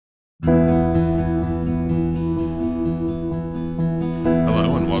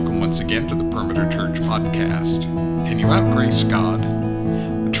again to the Perimeter Church podcast. Can you outgrace God?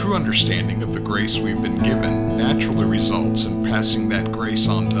 A true understanding of the grace we've been given naturally results in passing that grace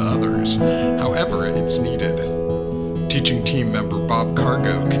on to others, however it's needed. Teaching team member Bob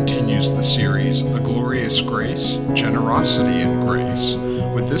Cargo continues the series, A Glorious Grace, Generosity and Grace,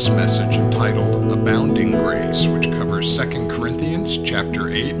 with this message entitled Abounding Grace, which covers 2 Corinthians chapter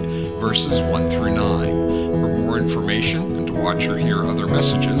 8, verses 1 through 9. For more information and to watch or hear other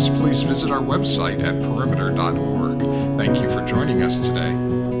messages, please visit our website at perimeter.org. Thank you for joining us today.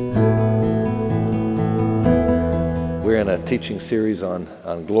 We're in a teaching series on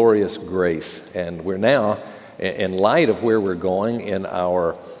glorious grace, and we're now, in light of where we're going in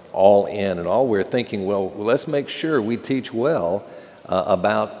our all in and all, we're thinking, well, let's make sure we teach well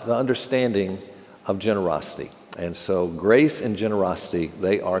about the understanding of generosity. And so grace and generosity,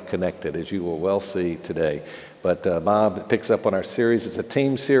 they are connected, as you will well see today. But Bob picks up on our series. It's a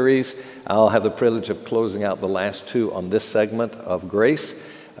team series. I'll have the privilege of closing out the last two on this segment of grace.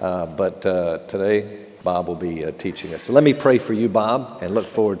 But today, Bob will be teaching us. So let me pray for you, Bob, and look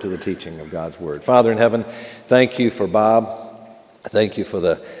forward to the teaching of God's Word. Father in heaven, thank you for Bob. Thank you for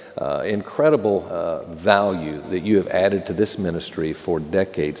the incredible value that you have added to this ministry for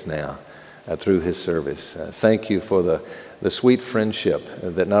decades now through his service. Thank you for the sweet friendship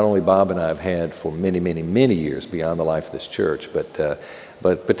that not only Bob and I have had for many, many, many years beyond the life of this church, but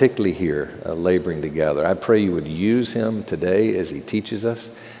particularly here, laboring together. I pray you would use him today as he teaches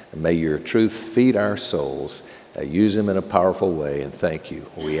us. And may your truth feed our souls. Use him in a powerful way, and thank you.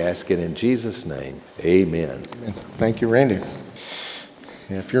 We ask it in Jesus' name. Amen. Thank you, Randy.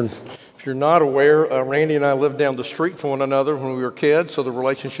 If you're not aware, Randy and I lived down the street from one another when we were kids, so the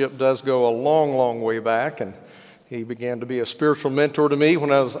relationship does go a long, long way back, and he began to be a spiritual mentor to me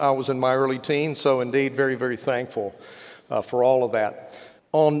when I was in my early teens, so indeed very, very thankful for all of that.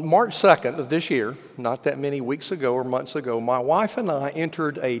 On March 2nd of this year, not that many weeks ago or months ago, my wife and I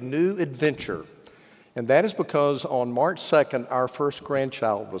entered a new adventure, and that is because on March 2nd, our first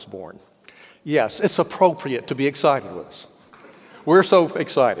grandchild was born. Yes, it's appropriate to be excited with us. We're so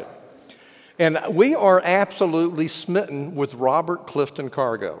excited. And we are absolutely smitten with Robert Clifton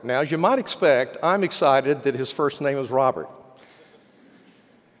Cargo. Now, as you might expect, I'm excited that his first name is Robert.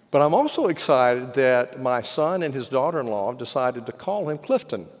 But I'm also excited that my son and his daughter-in-law decided to call him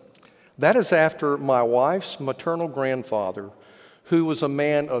Clifton. That is after my wife's maternal grandfather, who was a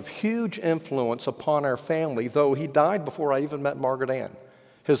man of huge influence upon our family, though he died before I even met Margaret Ann.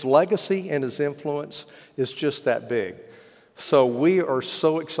 His legacy and his influence is just that big. So we are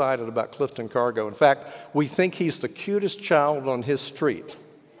so excited about Clifton Cargo. In fact, we think he's the cutest child on his street.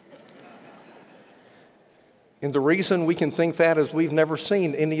 And the reason we can think that is we've never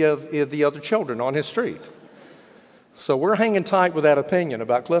seen any of the other children on his street. So we're hanging tight with that opinion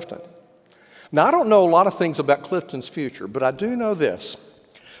about Clifton. Now, I don't know a lot of things about Clifton's future, but I do know this.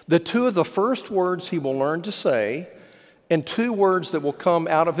 The two of the first words he will learn to say and two words that will come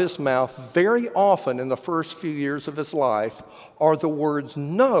out of his mouth very often in the first few years of his life are the words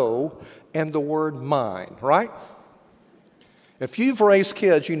no and the word mine, right? If you've raised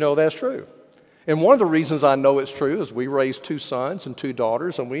kids, you know that's true. And one of the reasons I know it's true is we raised two sons and two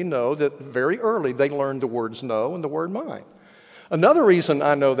daughters, and we know that very early they learned the words no and the word mine. Another reason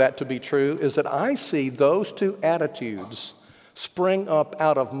I know that to be true is that I see those two attitudes spring up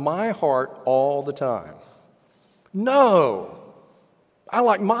out of my heart all the time. No, I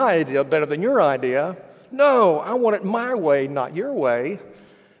like my idea better than your idea. No, I want it my way, not your way.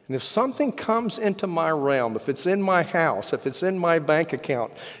 And if something comes into my realm, if it's in my house, if it's in my bank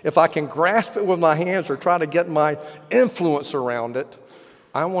account, if I can grasp it with my hands or try to get my influence around it,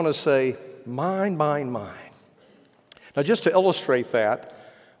 I want to say, mine, mine, mine. Now, just to illustrate that,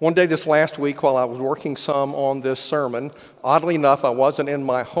 one day this last week while I was working some on this sermon, oddly enough, I wasn't in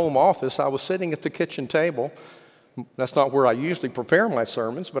my home office. I was sitting at the kitchen table. That's not where I usually prepare my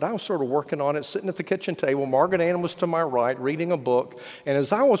sermons, but I was sort of working on it, sitting at the kitchen table. Margaret Ann was to my right, reading a book. And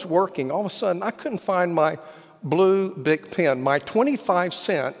as I was working, all of a sudden, I couldn't find my blue Bic pen, my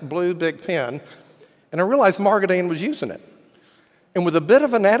 25-cent blue Bic pen. And I realized Margaret Ann was using it. And with a bit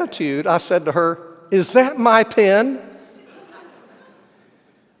of an attitude, I said to her, "Is that my pen?"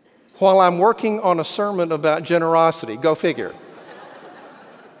 While I'm working on a sermon about generosity. Go figure.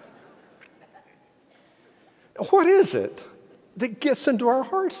 What is it that gets into our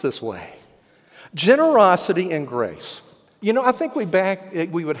hearts this way? Generosity and grace. You know, I think we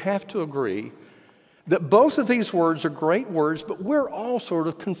would have to agree that both of these words are great words, but we're all sort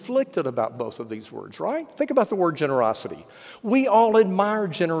of conflicted about both of these words, right? Think about the word generosity. We all admire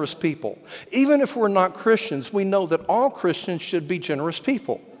generous people. Even if we're not Christians, we know that all Christians should be generous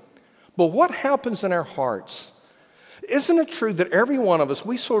people. But what happens in our hearts? Isn't it true that every one of us,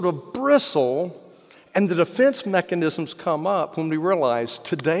 we sort of bristle and the defense mechanisms come up when we realize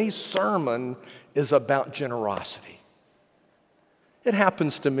today's sermon is about generosity? It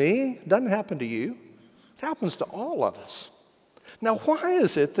happens to me. It doesn't happen to you. It happens to all of us. Now, why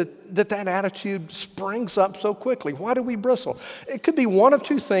is it that attitude springs up so quickly? Why do we bristle? It could be one of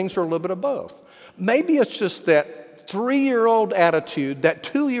two things or a little bit of both. Maybe it's just that 3-year-old attitude, that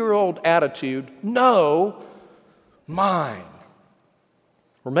 2-year-old attitude, no, mine.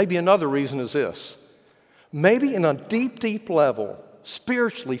 Or maybe another reason is this. Maybe in a deep, deep level,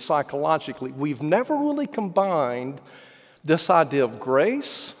 spiritually, psychologically, we've never really combined this idea of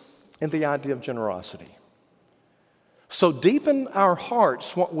grace and the idea of generosity. So deep in our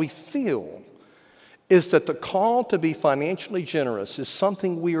hearts, what we feel is that the call to be financially generous is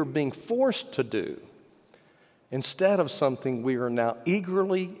something we are being forced to do instead of something we are now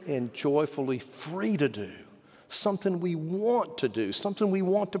eagerly and joyfully free to do, something we want to do, something we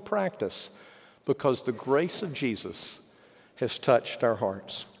want to practice because the grace of Jesus has touched our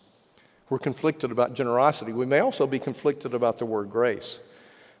hearts. We're conflicted about generosity. We may also be conflicted about the word grace.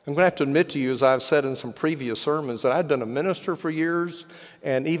 I'm going to have to admit to you, as I've said in some previous sermons, that I've been a minister for years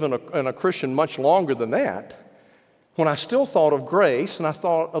and even a Christian much longer than that, when I still thought of grace and I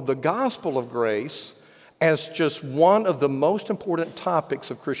thought of the gospel of grace as just one of the most important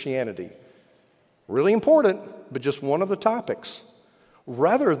topics of Christianity. Really important, but just one of the topics,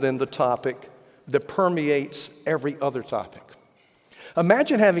 rather than the topic that permeates every other topic.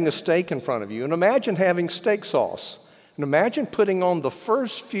 Imagine having a steak in front of you, and imagine having steak sauce. And imagine putting on the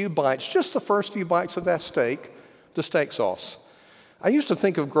first few bites, just the first few bites of that steak, the steak sauce. I used to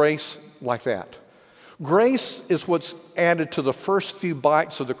think of grace like that. Grace is what's added to the first few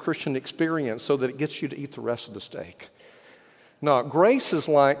bites of the Christian experience so that it gets you to eat the rest of the steak. No, grace is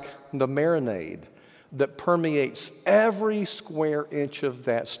like the marinade that permeates every square inch of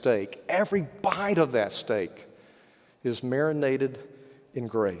that steak. Every bite of that steak is marinated in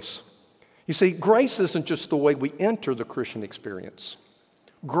grace. You see, grace isn't just the way we enter the Christian experience.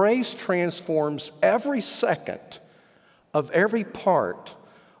 Grace transforms every second of every part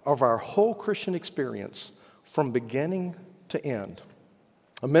of our whole Christian experience from beginning to end.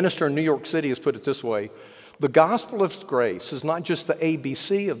 A minister in New York City has put it this way: the gospel of grace is not just the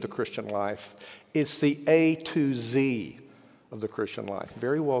ABC of the Christian life, it's the A to Z of the Christian life.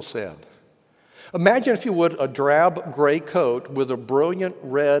 Very well said. Imagine, if you would, a drab gray coat with a brilliant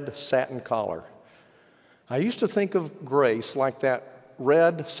red satin collar. I used to think of grace like that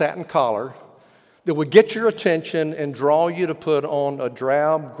red satin collar that would get your attention and draw you to put on a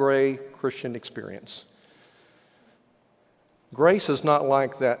drab gray Christian experience. Grace is not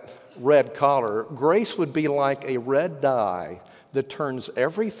like that red collar. Grace would be like a red dye that turns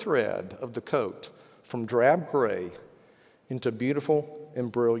every thread of the coat from drab gray into beautiful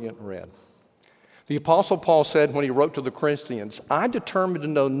and brilliant red. The Apostle Paul said when he wrote to the Corinthians, I determined to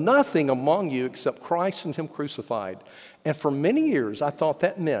know nothing among you except Christ and Him crucified. And for many years, I thought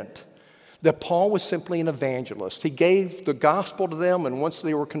that meant that Paul was simply an evangelist. He gave the gospel to them, and once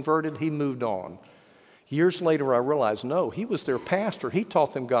they were converted, he moved on. Years later, I realized, no, he was their pastor. He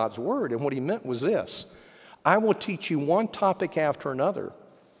taught them God's word, and what he meant was this: I will teach you one topic after another,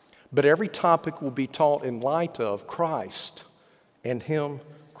 but every topic will be taught in light of Christ and Him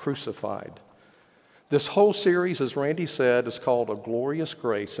crucified. This whole series, as Randy said, is called A Glorious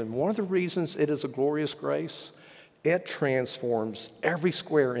Grace. And one of the reasons it is a glorious grace, it transforms every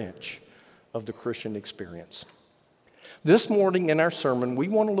square inch of the Christian experience. This morning in our sermon, we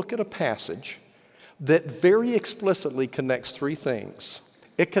want to look at a passage that very explicitly connects three things.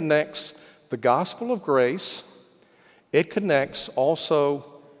 It connects the gospel of grace. It connects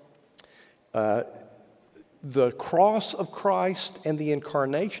also the cross of Christ and the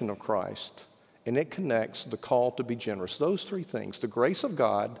incarnation of Christ. And it connects the call to be generous. Those three things: the grace of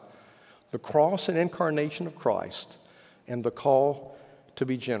God, the cross and incarnation of Christ, and the call to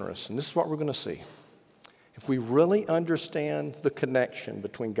be generous. And this is what we're going to see. If we really understand the connection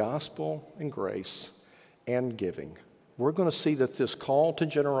between gospel and grace and giving, we're going to see that this call to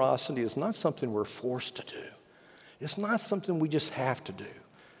generosity is not something we're forced to do. It's not something we just have to do.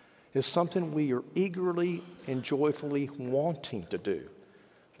 It's something we are eagerly and joyfully wanting to do,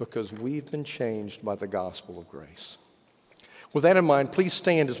 because we've been changed by the gospel of grace. With that in mind, please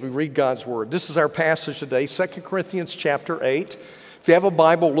stand as we read God's word. This is our passage today, 2 Corinthians chapter 8. If you have a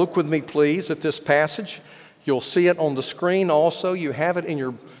Bible, look with me, please, at this passage. You'll see it on the screen also. You have it in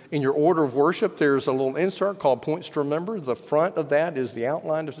your order of worship. There's a little insert called Points to Remember. The front of that is the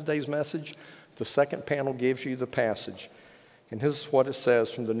outline of today's message. The second panel gives you the passage. And this is what it says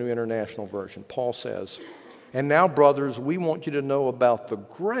from the New International Version. Paul says, "And now, brothers, we want you to know about the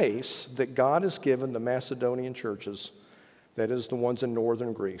grace that God has given the Macedonian churches, that is, the ones in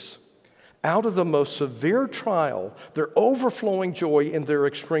northern Greece. Out of the most severe trial, their overflowing joy in their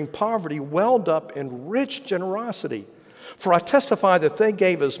extreme poverty welled up in rich generosity. For I testify that they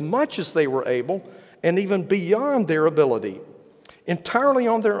gave as much as they were able, and even beyond their ability. Entirely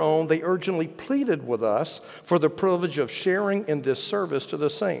on their own, they urgently pleaded with us for the privilege of sharing in this service to the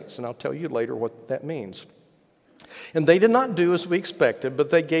saints." And I'll tell you later what that means. "And they did not do as we expected,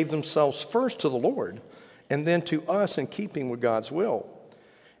 but they gave themselves first to the Lord, and then to us in keeping with God's will.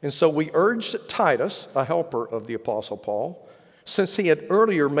 And so we urged Titus, a helper of the Apostle Paul, since he had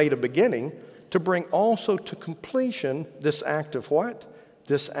earlier made a beginning, to bring also to completion this act of what?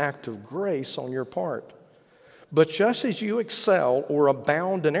 This act of grace on your part. But just as you excel or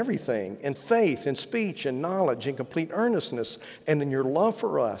abound in everything, in faith, in speech, in knowledge, in complete earnestness, and in your love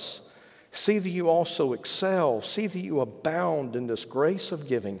for us, see that you also excel, see that you abound in this grace of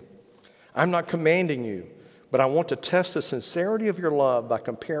giving. I'm not commanding you, but I want to test the sincerity of your love by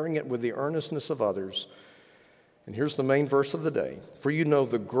comparing it with the earnestness of others." And here's the main verse of the day. "For you know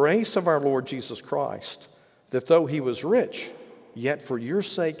the grace of our Lord Jesus Christ, that though he was rich, yet for your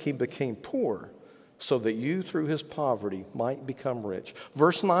sake he became poor, so that you through his poverty might become rich."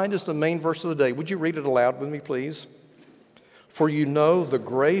 Verse 9 is the main verse of the day. Would you read it aloud with me, please? "For you know the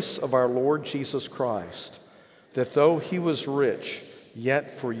grace of our Lord Jesus Christ, that though he was rich,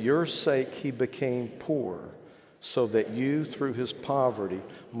 yet for your sake he became poor, so that you through his poverty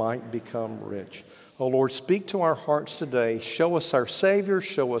might become rich." Oh Lord, speak to our hearts today. Show us our Savior,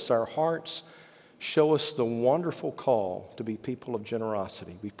 show us our hearts, show us the wonderful call to be people of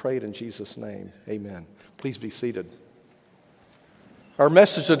generosity. We pray it in Jesus' name. Amen. Please be seated. Our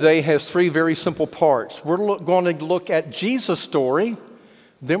message today has three very simple parts. We're going to look at Jesus' story,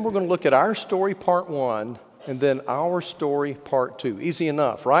 then we're going to look at our story, part one, and then our story, part two. Easy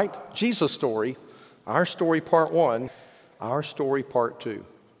enough, right? Jesus' story, our story, part one, our story, part two.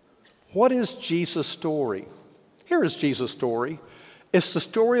 What is Jesus' story? Here is Jesus' story. It's the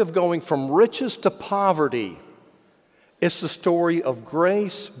story of going from riches to poverty. It's the story of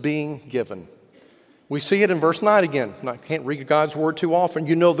grace being given. We see it in verse 9 again. I can't read God's word too often.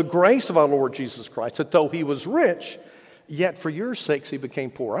 "You know the grace of our Lord Jesus Christ, that though he was rich, yet for your sakes he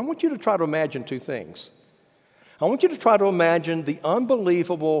became poor." I want you to try to imagine two things. I want you to try to imagine the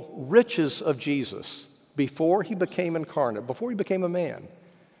unbelievable riches of Jesus before he became incarnate, before he became a man.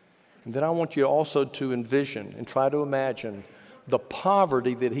 And then I want you also to envision and try to imagine the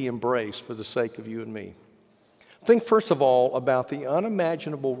poverty that he embraced for the sake of you and me. Think first of all about the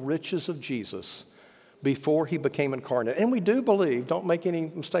unimaginable riches of Jesus before he became incarnate. And we do believe, don't make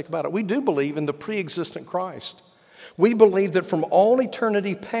any mistake about it, we do believe in the pre-existent Christ. We believe that from all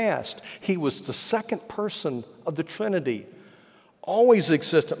eternity past, he was the second person of the Trinity, always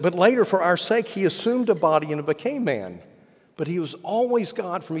existent. But later, for our sake, he assumed a body and became man. But he was always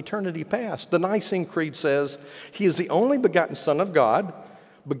God from eternity past. The Nicene Creed says, he is the only begotten Son of God,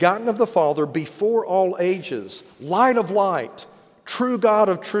 begotten of the Father before all ages, light of light, true God,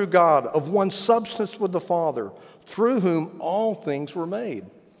 of one substance with the Father, through whom all things were made.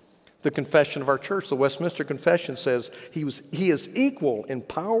 The confession of our church, the Westminster Confession, says he is equal in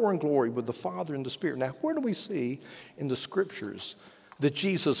power and glory with the Father and the Spirit. Now, where do we see in the Scriptures that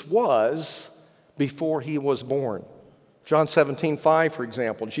Jesus was before he was born? John 17:5, for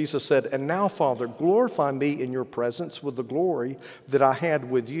example, Jesus said, "And now, Father, glorify me in your presence with the glory that I had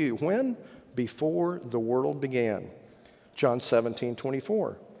with you." When? Before the world began. John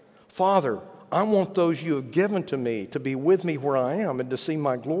 17:24, "Father, I want those you have given to me to be with me where I am and to see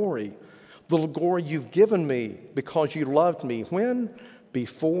my glory, the glory you've given me because you loved me." When?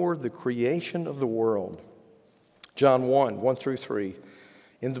 Before the creation of the world. John 1:1-3,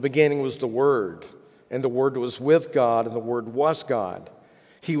 "In the beginning was the Word, and the Word was with God, and the Word was God.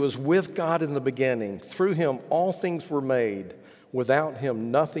 He was with God in the beginning. Through him all things were made. Without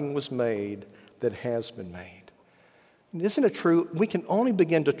him nothing was made that has been made." And isn't it true? We can only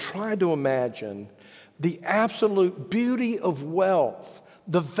begin to try to imagine the absolute beauty of wealth,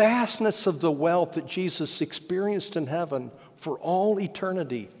 the vastness of the wealth that Jesus experienced in heaven for all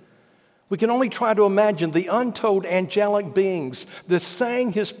eternity. We can only try to imagine the untold angelic beings that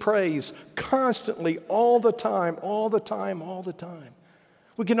sang his praise constantly, all the time.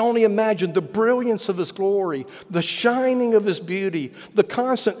 We can only imagine the brilliance of his glory, the shining of his beauty, the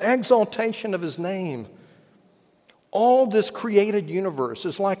constant exaltation of his name. All this created universe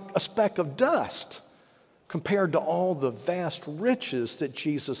is like a speck of dust compared to all the vast riches that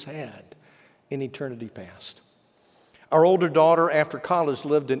Jesus had in eternity past. Our older daughter, after college,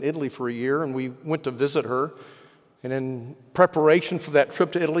 lived in Italy for a year, and we went to visit her. And in preparation for that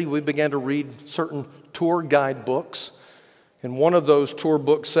trip to Italy, we began to read certain tour guide books. And one of those tour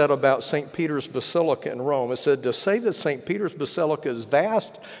books said about St. Peter's Basilica in Rome. It said, to say that St. Peter's Basilica is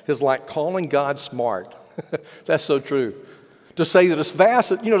vast is like calling God smart. That's so true. To say that it's vast,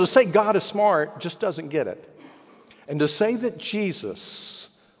 to say God is smart just doesn't get it. And to say that Jesus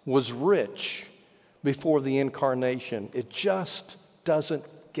was rich before the incarnation, it just doesn't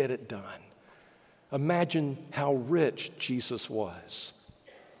get it done. Imagine how rich Jesus was.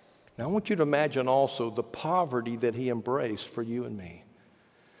 Now, I want you to imagine also the poverty that he embraced for you and me.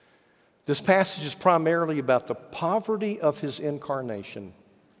 This passage is primarily about the poverty of his incarnation.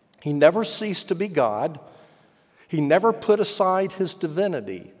 He never ceased to be God. He never put aside his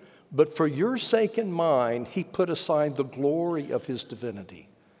divinity. But for your sake and mine, he put aside the glory of his divinity.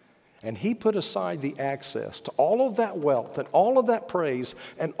 And he put aside the access to all of that wealth and all of that praise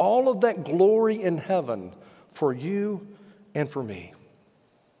and all of that glory in heaven for you and for me.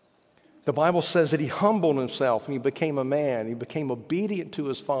 The Bible says that he humbled himself and he became a man. He became obedient to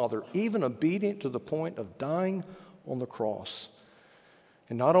his Father, even obedient to the point of dying on the cross.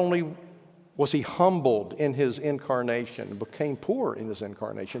 And not only was he humbled in his incarnation and became poor in his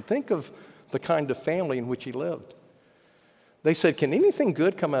incarnation. Think of the kind of family in which he lived. They said, can anything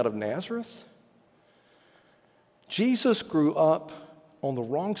good come out of Nazareth? Jesus grew up on the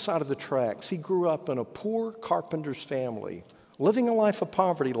wrong side of the tracks. He grew up in a poor carpenter's family, living a life of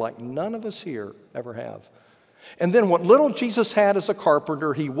poverty like none of us here ever have. And then what little Jesus had as a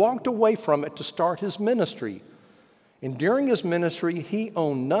carpenter, he walked away from it to start his ministry. And during his ministry, he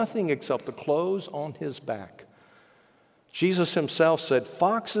owned nothing except the clothes on his back. Jesus himself said,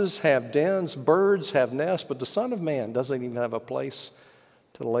 foxes have dens, birds have nests, but the Son of Man doesn't even have a place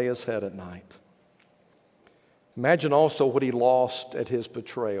to lay his head at night. Imagine also what he lost at his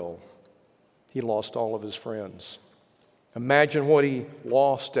betrayal. He lost all of his friends. Imagine what he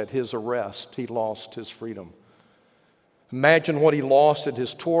lost at his arrest. He lost his freedom. Imagine what he lost at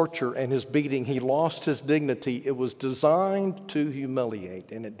his torture and his beating. He lost his dignity. It was designed to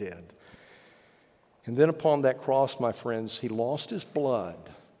humiliate, and it did. And then upon that cross, my friends, he lost his blood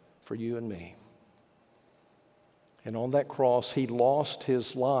for you and me. And on that cross, he lost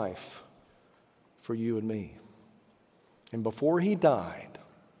his life for you and me. And before he died,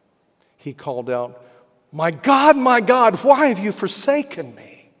 he called out, my God, why have you forsaken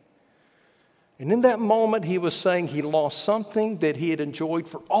me? And in that moment, he was saying he lost something that he had enjoyed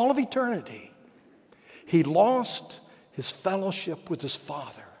for all of eternity. He lost his fellowship with his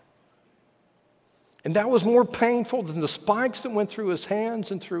Father. And that was more painful than the spikes that went through his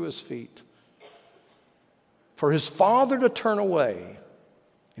hands and through his feet. For his Father to turn away,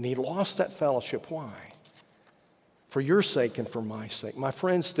 and he lost that fellowship. Why? For your sake and for my sake. My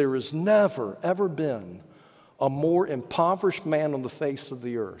friends, there has never, ever been a more impoverished man on the face of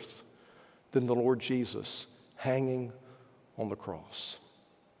the earth than the Lord Jesus hanging on the cross.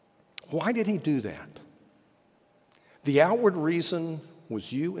 Why did he do that? The outward reason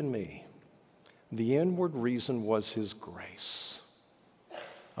was you and me. The inward reason was his grace.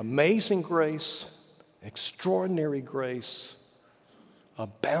 Amazing grace, extraordinary grace,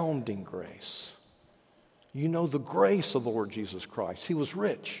 abounding grace. You know the grace of the Lord Jesus Christ. He was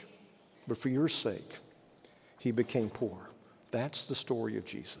rich, but for your sake, he became poor. That's the story of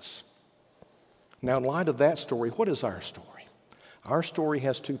Jesus. Now, in light of that story, what is our story? Our story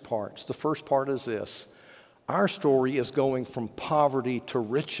has two parts. The first part is this. Our story is going from poverty to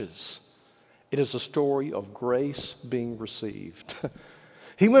riches. It is a story of grace being received.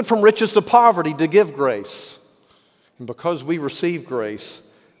 He went from riches to poverty to give grace. And because we receive grace,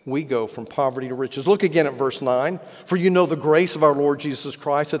 we go from poverty to riches. Look again at verse 9. For you know the grace of our Lord Jesus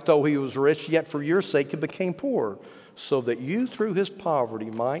Christ, that though he was rich, yet for your sake he became poor, so that you through his poverty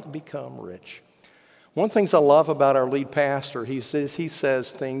might become rich. One of the things I love about our lead pastor, he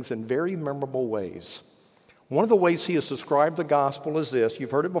says things in very memorable ways. One of the ways he has described the gospel is this.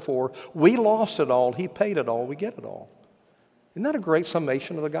 You've heard it before. We lost it all. He paid it all. We get it all. Isn't that a great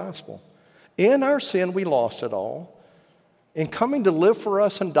summation of the gospel? In our sin, we lost it all. In coming to live for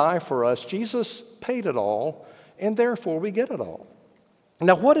us and die for us, Jesus paid it all, and therefore we get it all.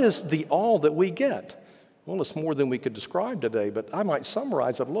 Now, what is the all that we get? Well, it's more than we could describe today, but I might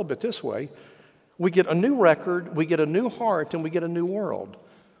summarize it a little bit this way. We get a new record, we get a new heart, and we get a new world.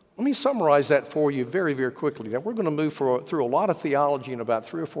 Let me summarize that for you very, very quickly. Now, we're going to move through a lot of theology in about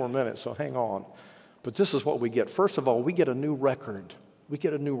 3 or 4 minutes, so hang on. But this is what we get. First of all, we get a new record. We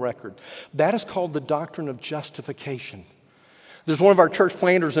get a new record. That is called the doctrine of justification. There's one of our church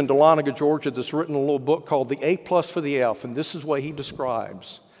planters in Dahlonega, Georgia, that's written a little book called The A Plus for the F, and this is what he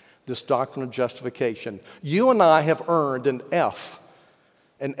describes this doctrine of justification. You and I have earned an F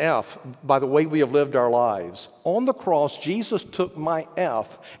by the way we have lived our lives. On the cross, Jesus took my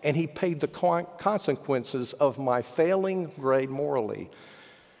F and he paid the consequences of my failing grade morally.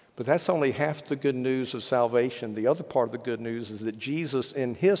 But that's only half the good news of salvation. The other part of the good news is that Jesus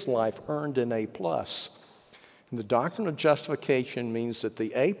in his life earned an A plus. And the doctrine of justification means that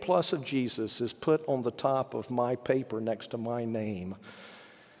the A plus of Jesus is put on the top of my paper next to my name.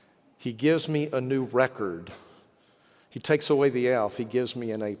 He gives me a new record. He takes away the F, he gives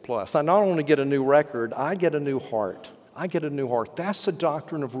me an A plus. I not only get a new record, I get a new heart. I get a new heart. That's the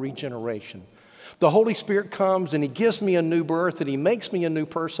doctrine of regeneration. The Holy Spirit comes and he gives me a new birth and he makes me a new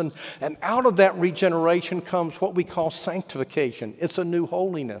person. And out of that regeneration comes what we call sanctification. It's a new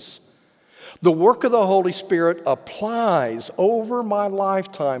holiness. The work of the Holy Spirit applies over my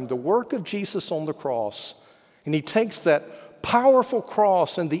lifetime, the work of Jesus on the cross. And he takes that powerful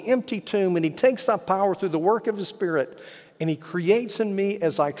cross and the empty tomb, and he takes that power through the work of his Spirit, and he creates in me,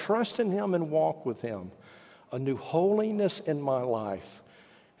 as I trust in him and walk with him, a new holiness in my life.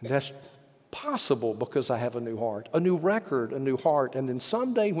 And that's possible because I have a new heart, a new record, a new heart. And then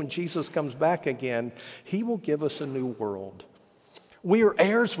someday when Jesus comes back again, he will give us a new world. We are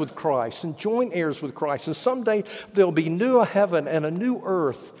heirs with Christ and joint heirs with Christ. And someday there'll be new heaven and a new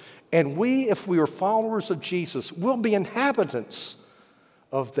earth. And we, if we are followers of Jesus, will be inhabitants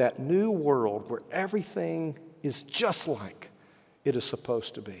of that new world where everything is just like it is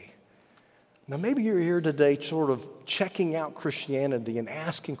supposed to be. Now, maybe you're here today sort of checking out Christianity and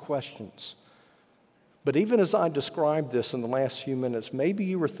asking questions. But even as I described this in the last few minutes, maybe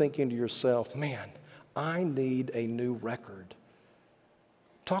you were thinking to yourself, man, I need a new record.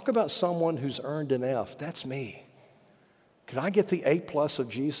 Talk about someone who's earned an F. That's me. Could I get the A plus of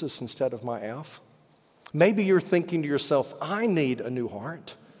Jesus instead of my F? Maybe you're thinking to yourself, I need a new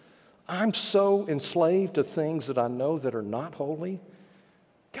heart. I'm so enslaved to things that I know that are not holy.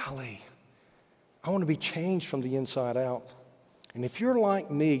 Golly, I want to be changed from the inside out. And if you're like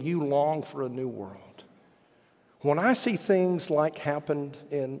me, you long for a new world. When I see things like happened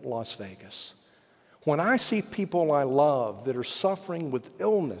in Las Vegas, when I see people I love that are suffering with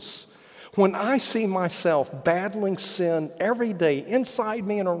illness, when I see myself battling sin every day inside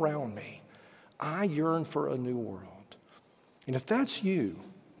me and around me, I yearn for a new world. And if that's you,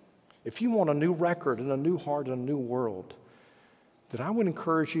 if you want a new record and a new heart and a new world, then I would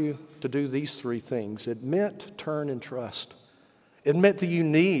encourage you to do these three things. Admit, turn, and trust. Admit that you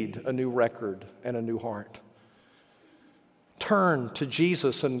need a new record and a new heart. Turn to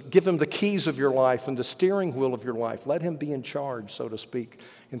Jesus and give him the keys of your life and the steering wheel of your life. Let him be in charge, so to speak.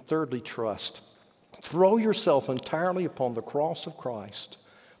 And thirdly, trust. Throw yourself entirely upon the cross of Christ,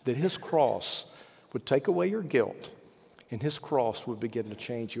 that his cross would take away your guilt and his cross would begin to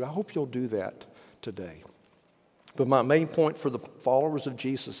change you. I hope you'll do that today. But my main point for the followers of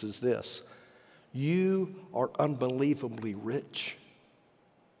Jesus is this: you are unbelievably rich.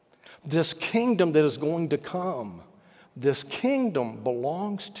 This kingdom that is going to come, this kingdom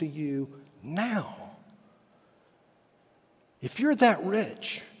belongs to you now. If you're that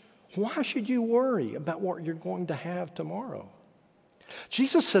rich, why should you worry about what you're going to have tomorrow?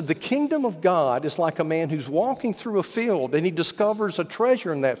 Jesus said the kingdom of God is like a man who's walking through a field and he discovers a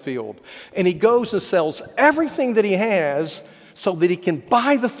treasure in that field. And he goes and sells everything that he has so that he can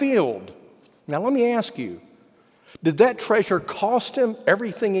buy the field. Now let me ask you, did that treasure cost him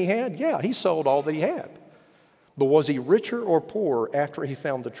everything he had? Yeah, he sold all that he had. But was he richer or poorer after he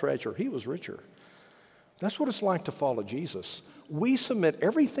found the treasure? He was richer. That's what it's like to follow Jesus. We submit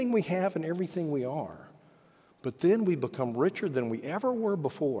everything we have and everything we are. But then we become richer than we ever were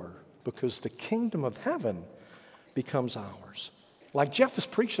before because the kingdom of heaven becomes ours. Like Jeff has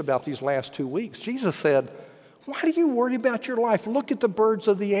preached about these last 2 weeks, Jesus said, why do you worry about your life? Look at the birds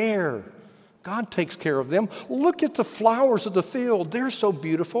of the air. God takes care of them. Look at the flowers of the field. They're so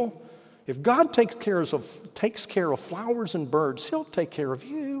beautiful. If God takes care of flowers and birds, he'll take care of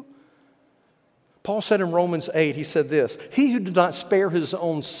you. Paul said in Romans 8, he said this, he who did not spare his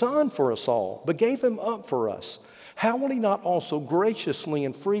own son for us all, but gave him up for us, how will he not also graciously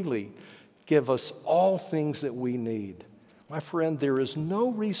and freely give us all things that we need? My friend, there is no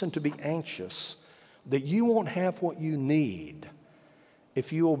reason to be anxious that you won't have what you need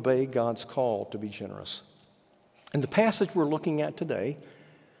if you obey God's call to be generous. In the passage we're looking at today,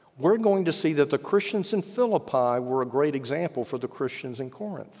 we're going to see that the Christians in Philippi were a great example for the Christians in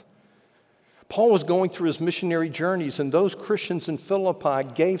Corinth. Paul was going through his missionary journeys, and those Christians in Philippi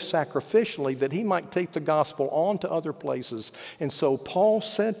gave sacrificially that he might take the gospel on to other places. And so Paul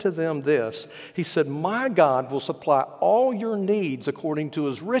said to them this. He said, my God will supply all your needs according to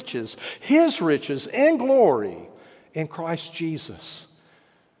his riches and glory in Christ Jesus.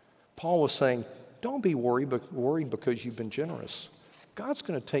 Paul was saying, don't be worried because you've been generous. God's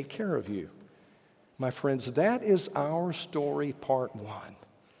going to take care of you. My friends, that is our story, part one.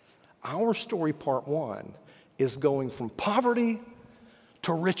 Our story, part one, is going from poverty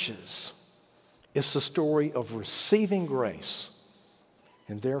to riches. It's the story of receiving grace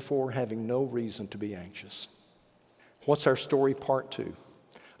and therefore having no reason to be anxious. What's our story, part two?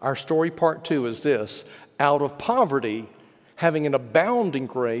 Our story, part two, is this: out of poverty, having an abounding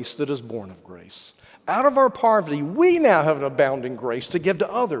grace that is born of grace. Out of our poverty, we now have an abounding grace to give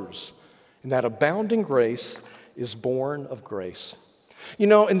to others. And that abounding grace is born of grace. You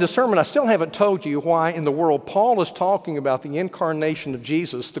know, in the sermon, I still haven't told you why in the world Paul is talking about the incarnation of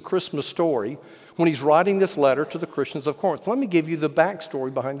Jesus, the Christmas story, when he's writing this letter to the Christians of Corinth. Let me give you the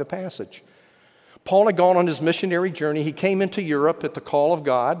backstory behind the passage. Paul had gone on his missionary journey. He came into Europe at the call of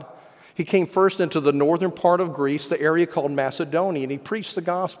God. He came first into the northern part of Greece, the area called Macedonia, and he preached the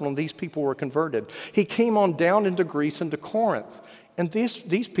gospel, and these people were converted. He came on down into Greece, into Corinth, and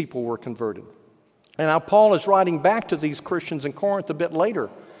these people were converted. And now Paul is writing back to these Christians in Corinth a bit later,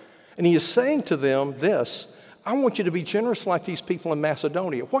 and he is saying to them this: I want you to be generous like these people in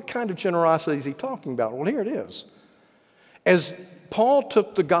Macedonia. What kind of generosity is he talking about? Well, here it is. As Paul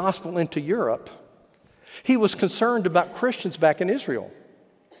took the gospel into Europe, he was concerned about Christians back in Israel.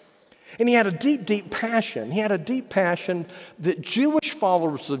 And he had a deep, deep passion. He had a deep passion that Jewish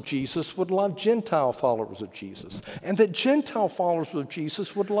followers of Jesus would love Gentile followers of Jesus, and that Gentile followers of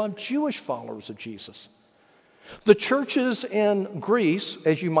Jesus would love Jewish followers of Jesus. The churches in Greece,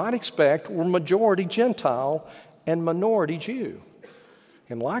 as you might expect, were majority Gentile and minority Jew.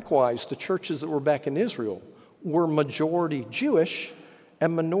 And likewise, the churches that were back in Israel were majority Jewish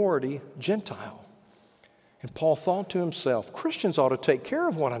and minority Gentile. And Paul thought to himself, Christians ought to take care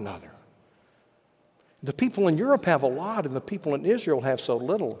of one another. The people in Europe have a lot, and the people in Israel have so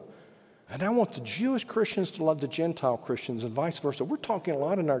little. And I want the Jewish Christians to love the Gentile Christians and vice versa. We're talking a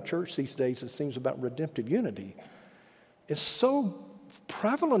lot in our church these days, it seems, about redemptive unity. It's so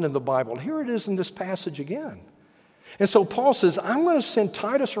prevalent in the Bible. Here it is in this passage again. And so Paul says, I'm going to send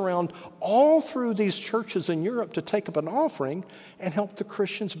Titus around all through these churches in Europe to take up an offering and help the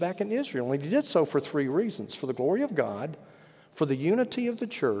Christians back in Israel. And he did so for three reasons: for the glory of God, for the unity of the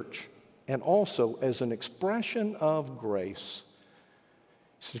church, and also as an expression of grace.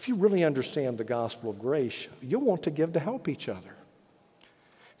 So if you really understand the gospel of grace, you'll want to give to help each other.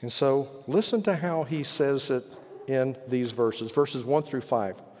 And so listen to how he says it in these verses 1 through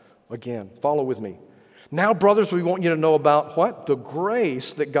 5. Again, follow with me. Now, brothers, we want you to know about what? The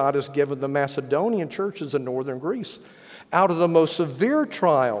grace that God has given the Macedonian churches in northern Greece. Out of the most severe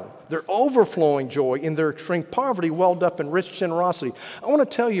trial, their overflowing joy in their extreme poverty welled up in rich generosity. I want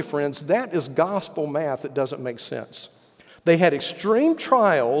to tell you, friends, that is gospel math that doesn't make sense. They had extreme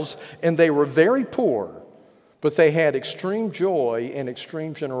trials and they were very poor, but they had extreme joy and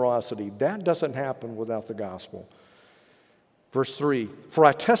extreme generosity. That doesn't happen without the gospel. Verse 3, for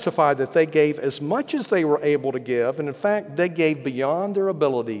I testify that they gave as much as they were able to give, and in fact, they gave beyond their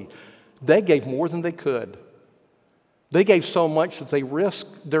ability. They gave more than they could. They gave so much that they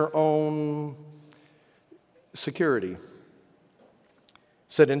risked their own security.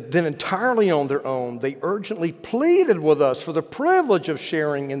 Said, and then entirely on their own, they urgently pleaded with us for the privilege of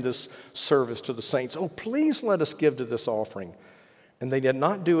sharing in this service to the saints. Oh, please let us give to this offering. And they did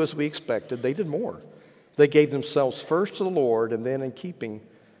not do as we expected. They did more. They gave themselves first to the Lord, and then in keeping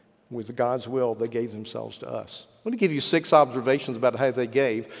with God's will, they gave themselves to us. Let me give you 6 observations about how they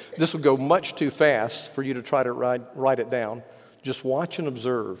gave. This would go much too fast for you to try to write it down. Just watch and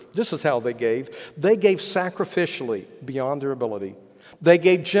observe. This is how they gave. They gave sacrificially beyond their ability. They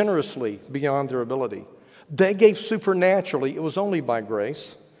gave generously beyond their ability. They gave supernaturally. It was only by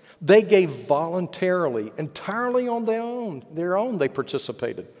grace. They gave voluntarily, entirely on their own they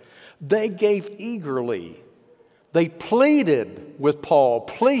participated. They gave eagerly. They pleaded with Paul,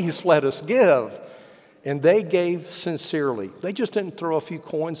 please let us give. And they gave sincerely. They just didn't throw a few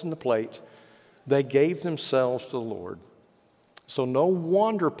coins in the plate. They gave themselves to the Lord. So no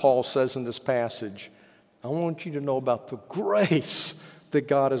wonder Paul says in this passage, I want you to know about the grace that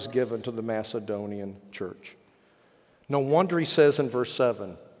God has given to the Macedonian church. No wonder he says in verse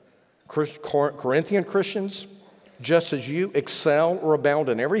 7, Corinthian Christians, just as you excel or abound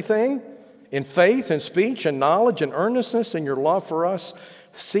in everything, in faith and speech and knowledge and earnestness and your love for us,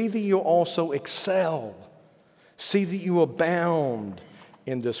 see that you also excel. See that you abound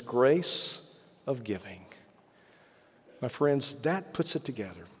in this grace of giving. My friends, that puts it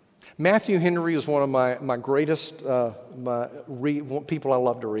together. Matthew Henry is one of my greatest people I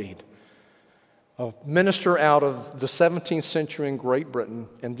love to read. A minister out of the 17th century in Great Britain,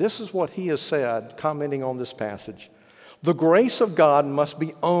 and this is what he has said, commenting on this passage. The grace of God must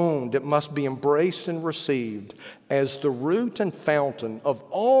be owned, it must be embraced and received as the root and fountain of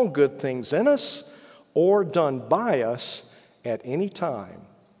all good things in us or done by us at any time.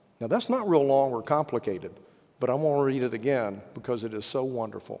 Now that's not real long or complicated, but I want to read it again because it is so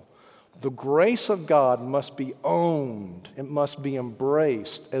wonderful. The grace of God must be owned, it must be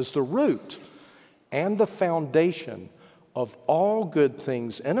embraced as the root and the foundation of all good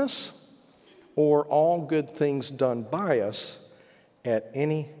things in us or all good things done by us at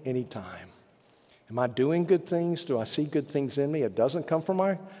any time. Am I doing good things? Do I see good things in me? It doesn't come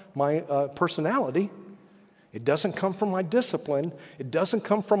from my personality. It doesn't come from my discipline. It doesn't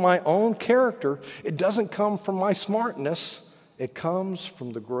come from my own character. It doesn't come from my smartness. It comes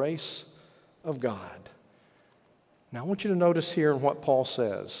from the grace of God. Now I want you to notice here in what Paul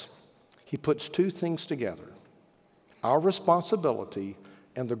says. He puts two things together, our responsibility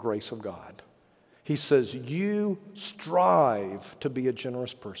and the grace of God. He says, you strive to be a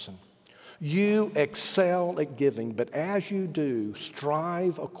generous person. You excel at giving, but as you do,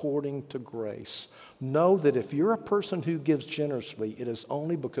 strive according to grace. Know that if you're a person who gives generously, it is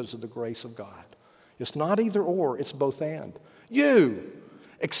only because of the grace of God. It's not either or, it's both and. You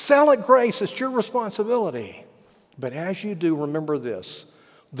excel at grace, it's your responsibility. But as you do, remember this,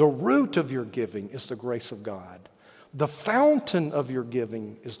 the root of your giving is the grace of God. The fountain of your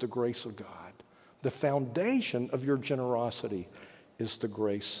giving is the grace of God. The foundation of your generosity is the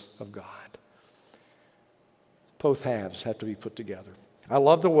grace of God. Both halves have to be put together. I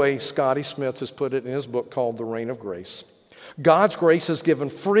love the way Scotty Smith has put it in his book called The Reign of Grace. God's grace is given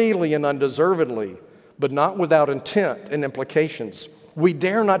freely and undeservedly, but not without intent and implications. We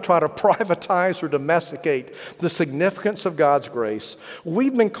dare not try to privatize or domesticate the significance of God's grace.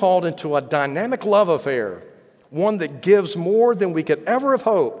 We've been called into a dynamic love affair, one that gives more than we could ever have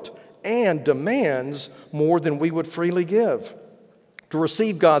hoped and demands more than we would freely give. To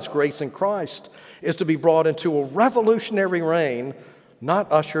receive God's grace in Christ is to be brought into a revolutionary reign,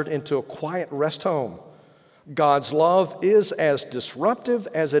 not ushered into a quiet rest home. God's love is as disruptive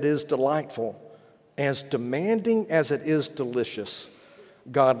as it is delightful, as demanding as it is delicious.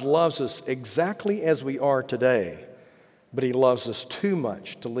 God loves us exactly as we are today, but He loves us too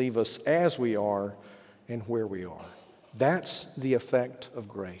much to leave us as we are and where we are. That's the effect of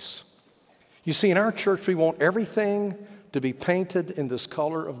grace. You see, in our church, we want everything to be painted in this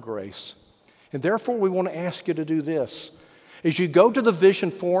color of grace. And therefore, we want to ask you to do this. As you go to the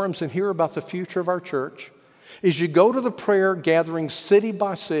vision forums and hear about the future of our church, as you go to the prayer gatherings city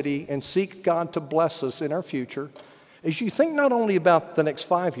by city and seek God to bless us in our future, as you think not only about the next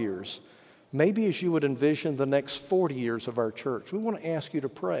 5 years, maybe as you would envision the next 40 years of our church, we want to ask you to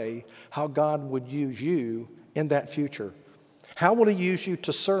pray how God would use you in that future. How will He use you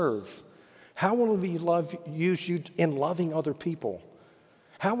to serve? How will He use you in loving other people?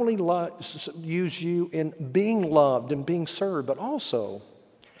 How will He use you in being loved and being served? But also,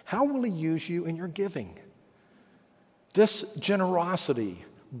 how will He use you in your giving? This generosity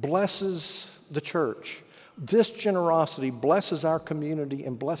blesses the church. This generosity blesses our community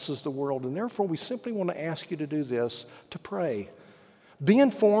and blesses the world. And therefore, we simply want to ask you to do this, to pray. Be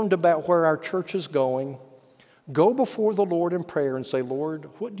informed about where our church is going. Go before the Lord in prayer and say, Lord,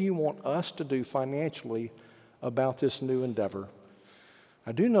 what do you want us to do financially about this new endeavor?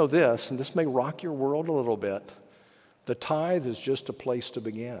 I do know this, and this may rock your world a little bit. The tithe is just a place to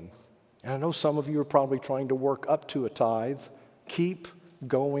begin. And I know some of you are probably trying to work up to a tithe. Keep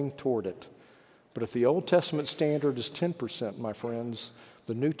going toward it. But if the Old Testament standard is 10%, my friends,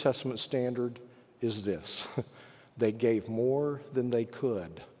 the New Testament standard is this. They gave more than they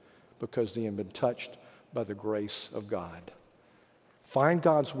could because they had been touched by the grace of God. Find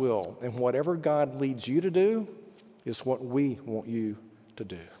God's will, and whatever God leads you to do is what we want you to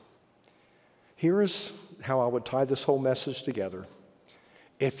do. Here is how I would tie this whole message together.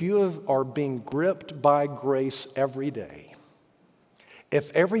 If you are being gripped by grace every day, if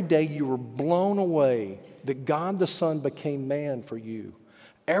every day you were blown away that God the Son became man for you,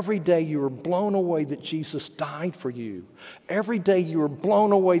 every day you were blown away that Jesus died for you, every day you were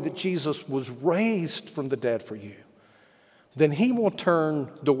blown away that Jesus was raised from the dead for you, then He will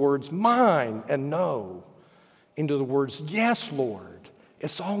turn the words mine and no into the words, yes, Lord,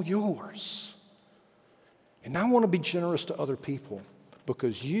 it's all yours. And I want to be generous to other people.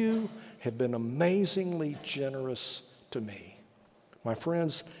 because you have been amazingly generous to me. My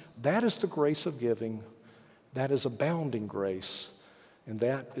friends, that is the grace of giving. That is abounding grace. And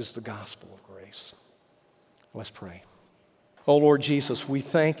that is the gospel of grace. Let's pray. Oh, Lord Jesus, we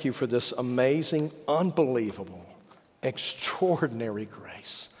thank you for this amazing, unbelievable, extraordinary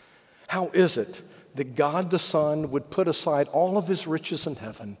grace. How is it that God the Son would put aside all of his riches in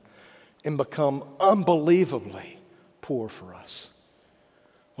heaven and become unbelievably poor for us?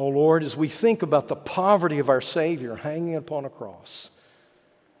 Oh, Lord, as we think about the poverty of our Savior hanging upon a cross,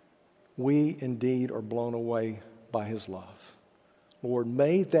 we indeed are blown away by his love. Lord,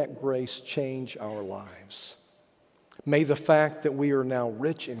 may that grace change our lives. May the fact that we are now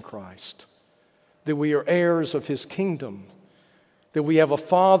rich in Christ, that we are heirs of his kingdom, that we have a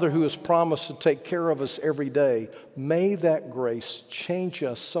Father who has promised to take care of us every day, may that grace change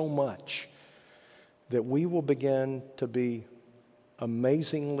us so much that we will begin to be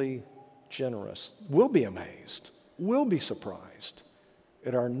amazingly generous. We'll be amazed. We'll be surprised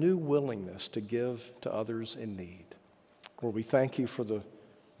at our new willingness to give to others in need. Lord, we thank you for the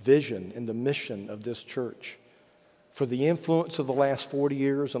vision and the mission of this church, for the influence of the last 40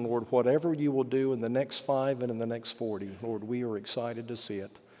 years, and Lord, whatever you will do in the next 5 and in the next 40, Lord, we are excited to see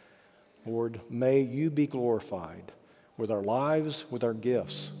it. Lord, may you be glorified with our lives, with our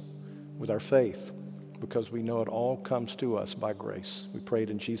gifts, with our faith, because we know it all comes to us by grace. We pray it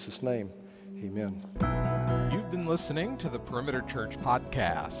in Jesus' name. Amen. You've been listening to the Perimeter Church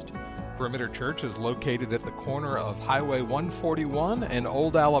podcast. Perimeter Church is located at the corner of Highway 141 and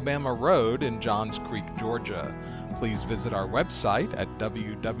Old Alabama Road in Johns Creek, Georgia. Please visit our website at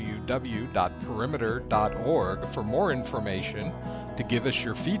www.perimeter.org for more information, to give us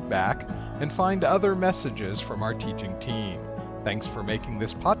your feedback, and find other messages from our teaching team. Thanks for making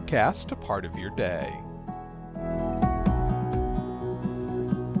this podcast a part of your day.